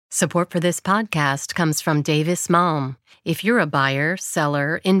Support for this podcast comes from Davis Malm. If you're a buyer,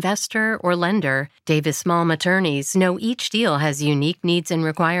 seller, investor, or lender, Davis Malm attorneys know each deal has unique needs and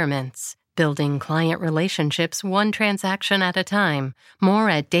requirements. Building client relationships one transaction at a time. More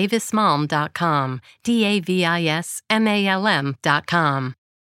at davismalm.com. DAVISMALM.com.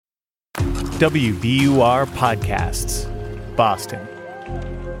 WBUR Podcasts, Boston.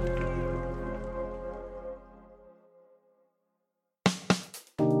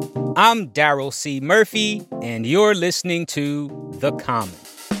 I'm Daryl C. Murphy, and you're listening to The Common.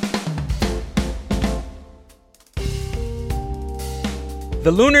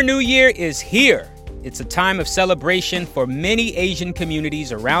 The Lunar New Year is here. It's a time of celebration for many Asian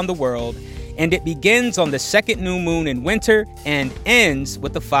communities around the world, and it begins on the second new moon in winter and ends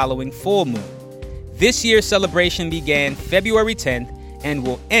with the following full moon. This year's celebration began February 10th and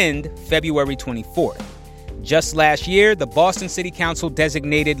will end February 24th. Just last year, the Boston City Council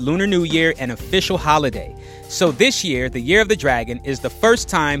designated Lunar New Year an official holiday. So this year, the Year of the Dragon, is the first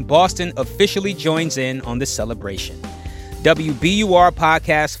time Boston officially joins in on the celebration. WBUR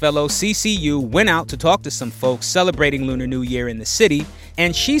podcast fellow Cici went out to talk to some folks celebrating Lunar New Year in the city,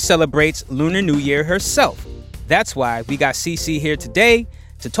 and she celebrates Lunar New Year herself. That's why we got Cici here today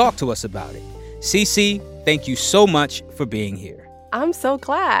to talk to us about it. Cici, thank you so much for being here. I'm so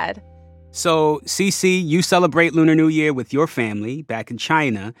glad. So, Cici, you celebrate Lunar New Year with your family back in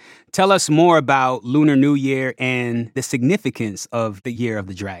China. Tell us more about Lunar New Year and the significance of the Year of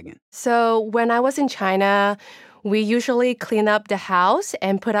the Dragon. So, when I was in China, we usually clean up the house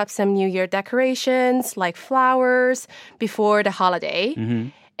and put up some New Year decorations like flowers before the holiday.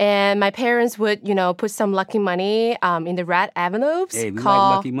 Mm-hmm. And my parents would, put some lucky money in the red envelopes. Hey, we like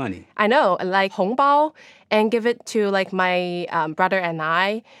lucky money. I know, like 红包, and give it to like my brother and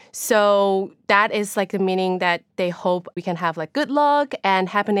I. So that is like the meaning that they hope we can have like good luck and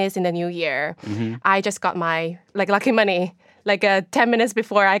happiness in the new year. Mm-hmm. I just got my like lucky money like 10 minutes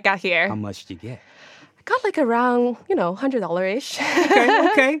before I got here. How much did you get? I got like around, $100-ish.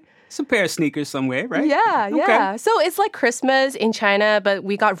 Okay. It's a pair of sneakers somewhere, right? Yeah. So it's like Christmas in China, but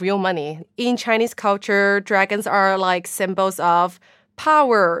we got real money. In Chinese culture, dragons are like symbols of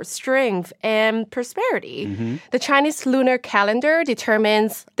power, strength, and prosperity. Mm-hmm. The Chinese lunar calendar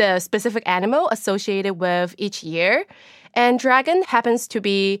determines the specific animal associated with each year. And dragon happens to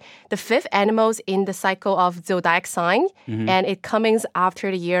be the fifth animal in the cycle of zodiac sign. Mm-hmm. And it comes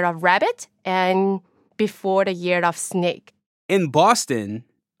after the year of rabbit and before the year of snake. In Boston,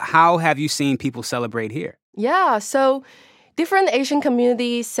 how have you seen people celebrate here? Yeah, so different Asian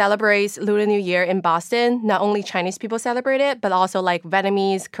communities celebrate Lunar New Year in Boston. Not only Chinese people celebrate it, but also like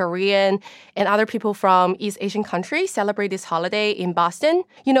Vietnamese, Korean, and other people from East Asian countries celebrate this holiday in Boston.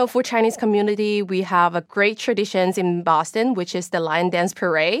 For Chinese community, we have a great traditions in Boston, which is the Lion Dance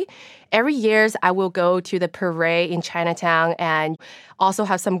Parade. Every year, I will go to the parade in Chinatown and also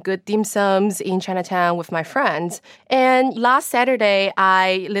have some good dim sums in Chinatown with my friends. And last Saturday,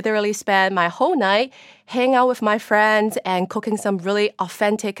 I literally spent my whole night hanging out with my friends and cooking some really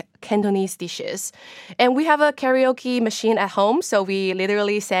authentic Cantonese dishes. And we have a karaoke machine at home, so we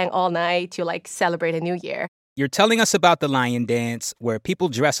literally sang all night to like celebrate a new year. You're telling us about the lion dance, where people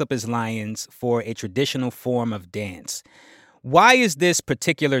dress up as lions for a traditional form of dance. Why is this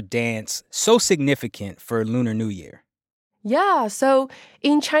particular dance so significant for Lunar New Year? Yeah, so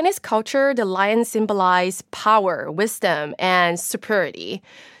in Chinese culture, the lion symbolizes power, wisdom, and superiority.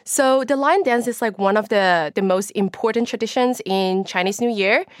 So the lion dance is like one of the most important traditions in Chinese New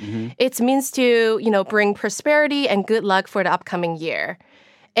Year. Mm-hmm. It means to, bring prosperity and good luck for the upcoming year.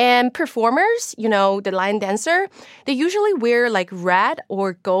 And performers, the lion dancer, they usually wear like red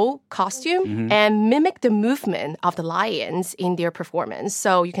or gold costume and mimic the movement of the lions in their performance.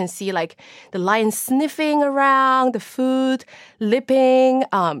 So you can see like the lions sniffing around the food, leaping,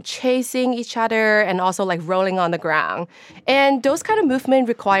 chasing each other, and also like rolling on the ground. And those kind of movement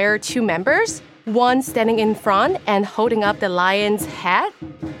require two members, one standing in front and holding up the lion's head,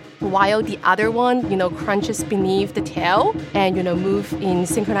 while the other one, crunches beneath the tail and, move in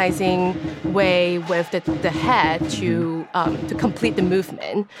synchronizing way with the head to complete the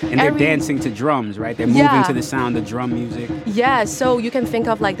movement. And they're dancing to drums, right? They're moving to the sound of drum music. Yeah, so you can think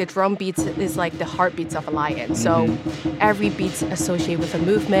of like the drum beats is like the heartbeats of a lion. So every beat associated with a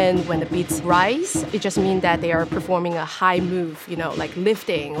movement. When the beats rise, it just means that they are performing a high move, like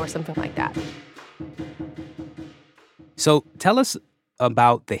lifting or something like that. So tell us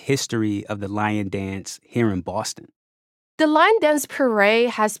about the history of the lion dance here in Boston. The Lion Dance Parade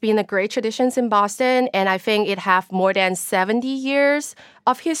has been a great tradition in Boston, and I think it has more than 70 years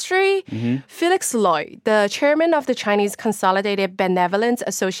of history. Felix Lloyd, the chairman of the Chinese Consolidated Benevolence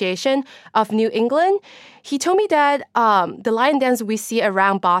Association of New England, he told me that the lion dance we see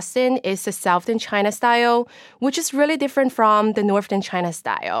around Boston is the Southern China style, which is really different from the Northern China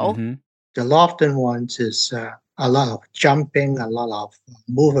style. The Northern ones is a lot of jumping, a lot of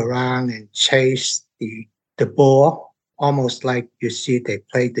move around and chase the ball, almost like you see they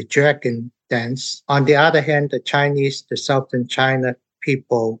play the dragon dance. On the other hand, the Southern China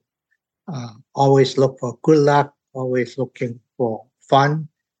people always look for good luck, always looking for fun.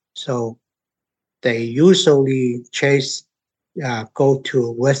 So they usually go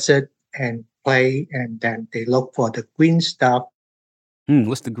to visit and play, and then they look for the green stuff.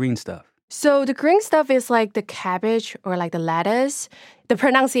 What's the green stuff? So the green stuff is like the cabbage or like the lettuce. The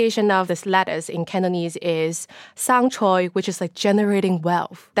pronunciation of this lettuce in Cantonese is sang choi, which is like generating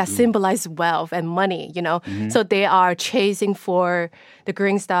wealth, that symbolizes wealth and money, So they are chasing for the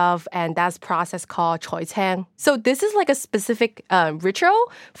green stuff, and that's process called choi chang. So this is like a specific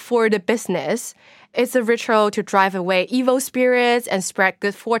ritual for the business. It's a ritual to drive away evil spirits and spread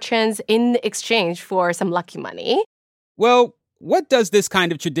good fortunes in exchange for some lucky money. Well, what does this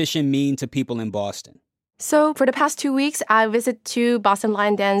kind of tradition mean to people in Boston? So for the past 2 weeks, I visited 2 Boston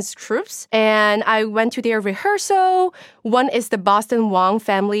Lion Dance troupes, and I went to their rehearsal. One is the Boston Wong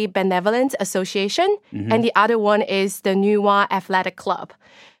Family Benevolent Association, and the other one is the New Wong Athletic Club.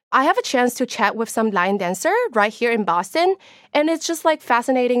 I have a chance to chat with some lion dancer right here in Boston, and it's just like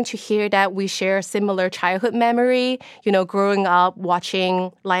fascinating to hear that we share a similar childhood memory, growing up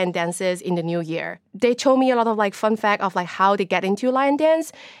watching lion dances in the new year. They told me a lot of like fun fact of like how they get into lion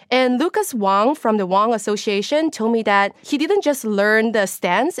dance. And Lucas Wong from the Wong Association told me that he didn't just learn the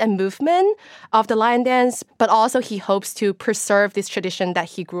stance and movement of the lion dance, but also he hopes to preserve this tradition that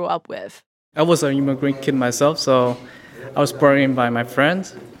he grew up with. I was an immigrant kid myself, so I was brought in by my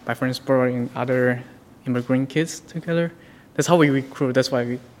friends. My friends brought in other immigrant kids together. That's how we recruit. That's why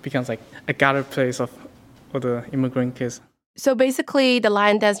we become like a gathered place of all the immigrant kids. So basically, the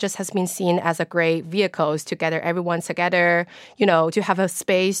lion dance just has been seen as a great vehicle to gather everyone together, to have a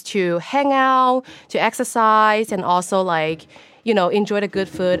space to hang out, to exercise, and also enjoy the good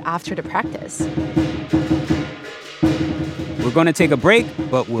food after the practice. We're going to take a break,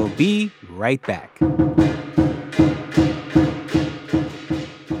 but we'll be right back.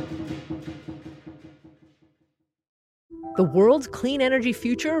 The world's clean energy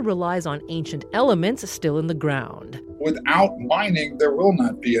future relies on ancient elements still in the ground. Without mining, there will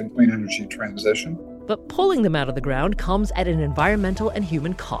not be a clean energy transition. But pulling them out of the ground comes at an environmental and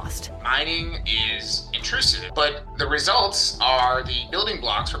human cost. Mining is intrusive, but the results are the building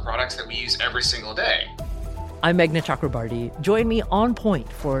blocks for products that we use every single day. I'm Meghna Chakrabarty. Join me on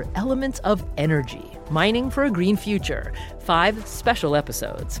point for Elements of Energy, Mining for a Green Future. 5 special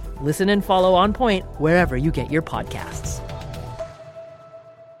episodes. Listen and follow On Point wherever you get your podcasts.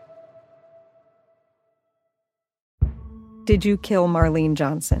 Did you kill Marlene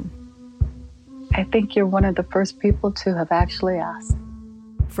Johnson? I think you're one of the first people to have actually asked.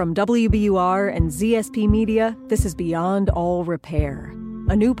 From WBUR and ZSP Media, this is Beyond All Repair,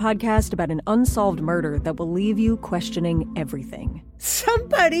 a new podcast about an unsolved murder that will leave you questioning everything.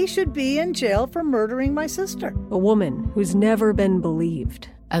 Somebody should be in jail for murdering my sister. A woman who's never been believed.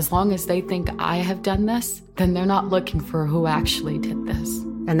 As long as they think I have done this, then they're not looking for who actually did this.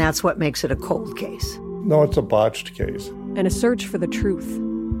 And that's what makes it a cold case. No, it's a botched case. And a search for the truth,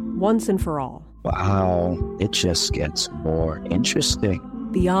 once and for all. Wow, it just gets more interesting.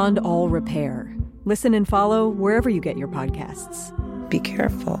 Beyond All Repair. Listen and follow wherever you get your podcasts. Be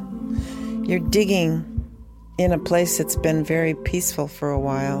careful. You're digging in a place that's been very peaceful for a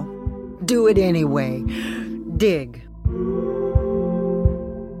while. Do it anyway. Dig.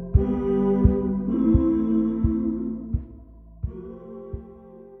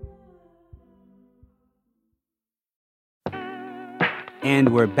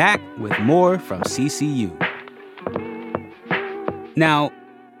 And we're back with more from CCU. Now,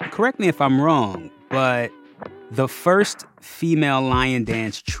 correct me if I'm wrong, but the first female lion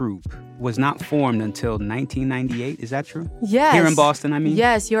dance troupe was not formed until 1998. Is that true? Yes. Here in Boston, I mean?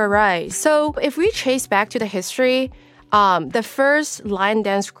 Yes, you're right. So if we trace back to the history, the first lion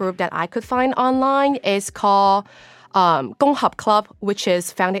dance group that I could find online is called Gong Hop Club, which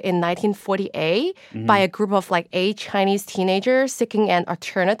is founded in 1948 by a group of 8 Chinese teenagers seeking an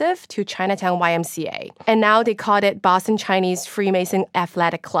alternative to Chinatown YMCA. And now they called it Boston Chinese Freemason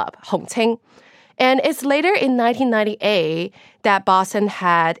Athletic Club, Hongqing. And it's later in 1998 that Boston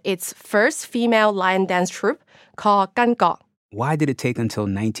had its first female lion dance troupe called clang. Why did it take until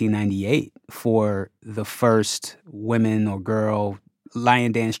 1998 for the first women or girl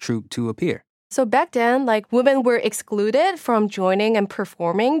lion dance troupe to appear? So back then, women were excluded from joining and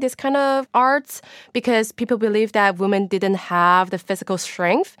performing this kind of arts because people believed that women didn't have the physical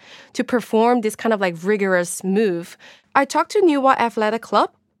strength to perform this kind of rigorous move. I talked to New Wa Athletic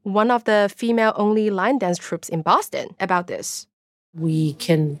Club, one of the female-only line dance troupes in Boston, about this. We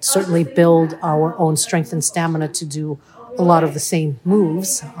can certainly build our own strength and stamina to do a lot of the same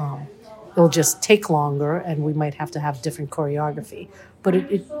moves. It'll just take longer, and we might have to have different choreography. But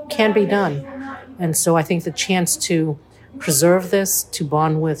it can be done. And so I think the chance to preserve this, to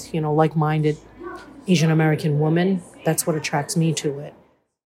bond with, like-minded Asian American women, that's what attracts me to it.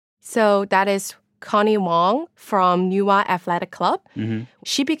 So that is Connie Wong from New Wa Athletic Club. Mm-hmm.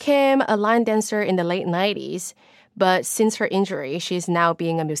 She became a line dancer in the late 90s, but since her injury, she's now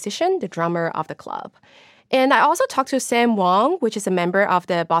being a musician, the drummer of the club. And I also talked to Sam Wong, which is a member of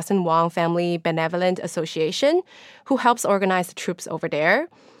the Boston Wong Family Benevolent Association, who helps organize the troops over there.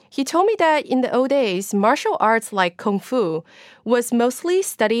 He told me that in the old days, martial arts like Kung Fu was mostly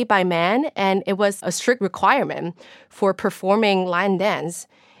studied by men, and it was a strict requirement for performing lion dance.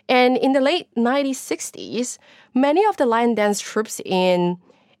 And in the late 1960s, many of the lion dance troops in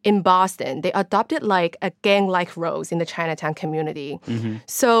Boston, they adopted a gang-like roles in the Chinatown community. Mm-hmm.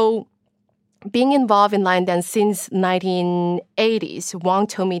 So being involved in lion dance since 1980s, Wong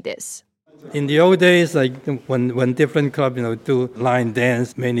told me this. In the old days, when different clubs, do line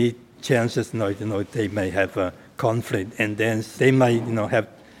dance, many chances, they may have a conflict, and then they might, have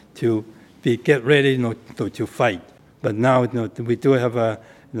to get ready, to fight. But now, we do have a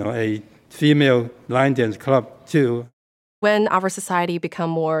female line dance club too. When our society become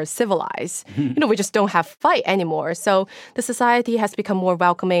more civilized, we just don't have fight anymore. So the society has become more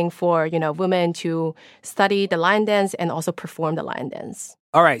welcoming for, women to study the lion dance and also perform the lion dance.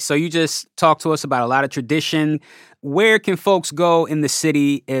 All right, so you just talked to us about a lot of tradition. Where can folks go in the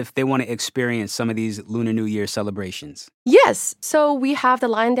city if they want to experience some of these Lunar New Year celebrations? Yes, so we have the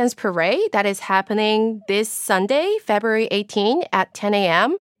Lion Dance Parade that is happening this Sunday, February 18 at 10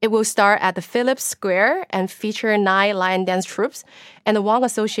 a.m. It will start at the Phillips Square and feature 9 lion dance troupes, and the Wong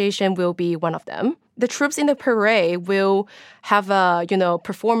Association will be one of them. The troupes in the parade will have a,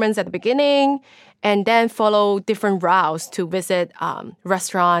 performance at the beginning and then follow different routes to visit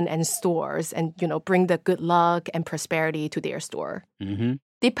restaurants and stores and, bring the good luck and prosperity to their store. Mm-hmm.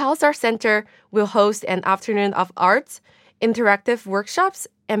 The Pulsar Center will host an afternoon of arts, interactive workshops,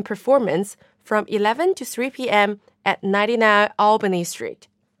 and performance from 11 to 3 p.m. at 99 Albany Street.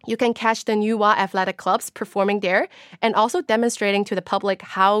 You can catch the New Wa Athletic Clubs performing there and also demonstrating to the public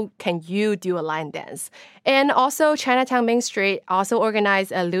how can you do a lion dance. And also Chinatown Main Street also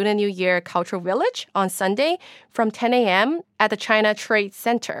organized a Lunar New Year Cultural Village on Sunday from 10 a.m. at the China Trade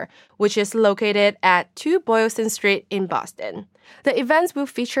Center, which is located at 2 Boylston Street in Boston. The events will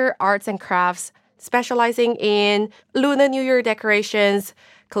feature arts and crafts specializing in Lunar New Year decorations,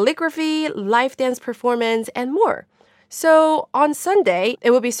 calligraphy, live dance performance, and more. So on Sunday,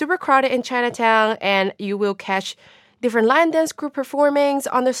 it will be super crowded in Chinatown, and you will catch different lion dance group performings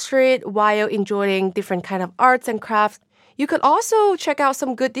on the street while enjoying different kind of arts and crafts. You could also check out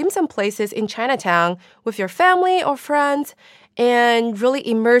some good dim sum places in Chinatown with your family or friends and really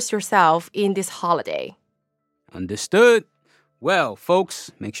immerse yourself in this holiday. Understood. Well,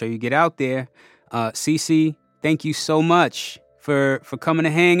 folks, make sure you get out there. Cici, thank you so much for coming to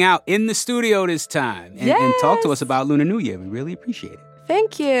hang out in the studio this time and talk to us about Lunar New Year. We really appreciate it.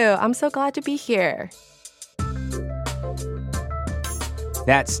 Thank you. I'm so glad to be here.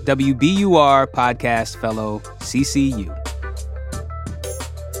 That's WBUR podcast fellow Cici.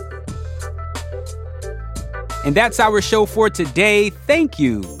 And that's our show for today. Thank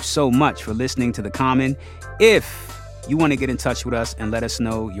you so much for listening to The Common. If you want to get in touch with us and let us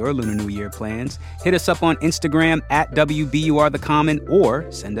know your Lunar New Year plans, hit us up on Instagram at WBUR The Common or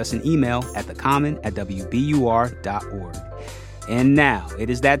send us an email at thecommon@wbur.org. And now, it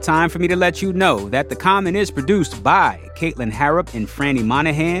is that time for me to let you know that The Common is produced by Caitlin Harrop and Franny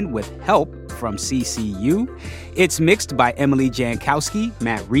Monahan with help from CCU. It's mixed by Emily Jankowski,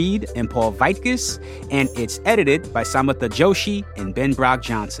 Matt Reed, and Paul Vaitkus, and it's edited by Samatha Joshi and Ben Brock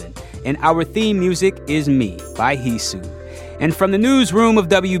Johnson. And our theme music is Me by Hisu. And from the newsroom of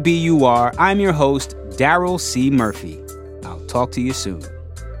WBUR, I'm your host, Daryl C. Murphy. I'll talk to you soon.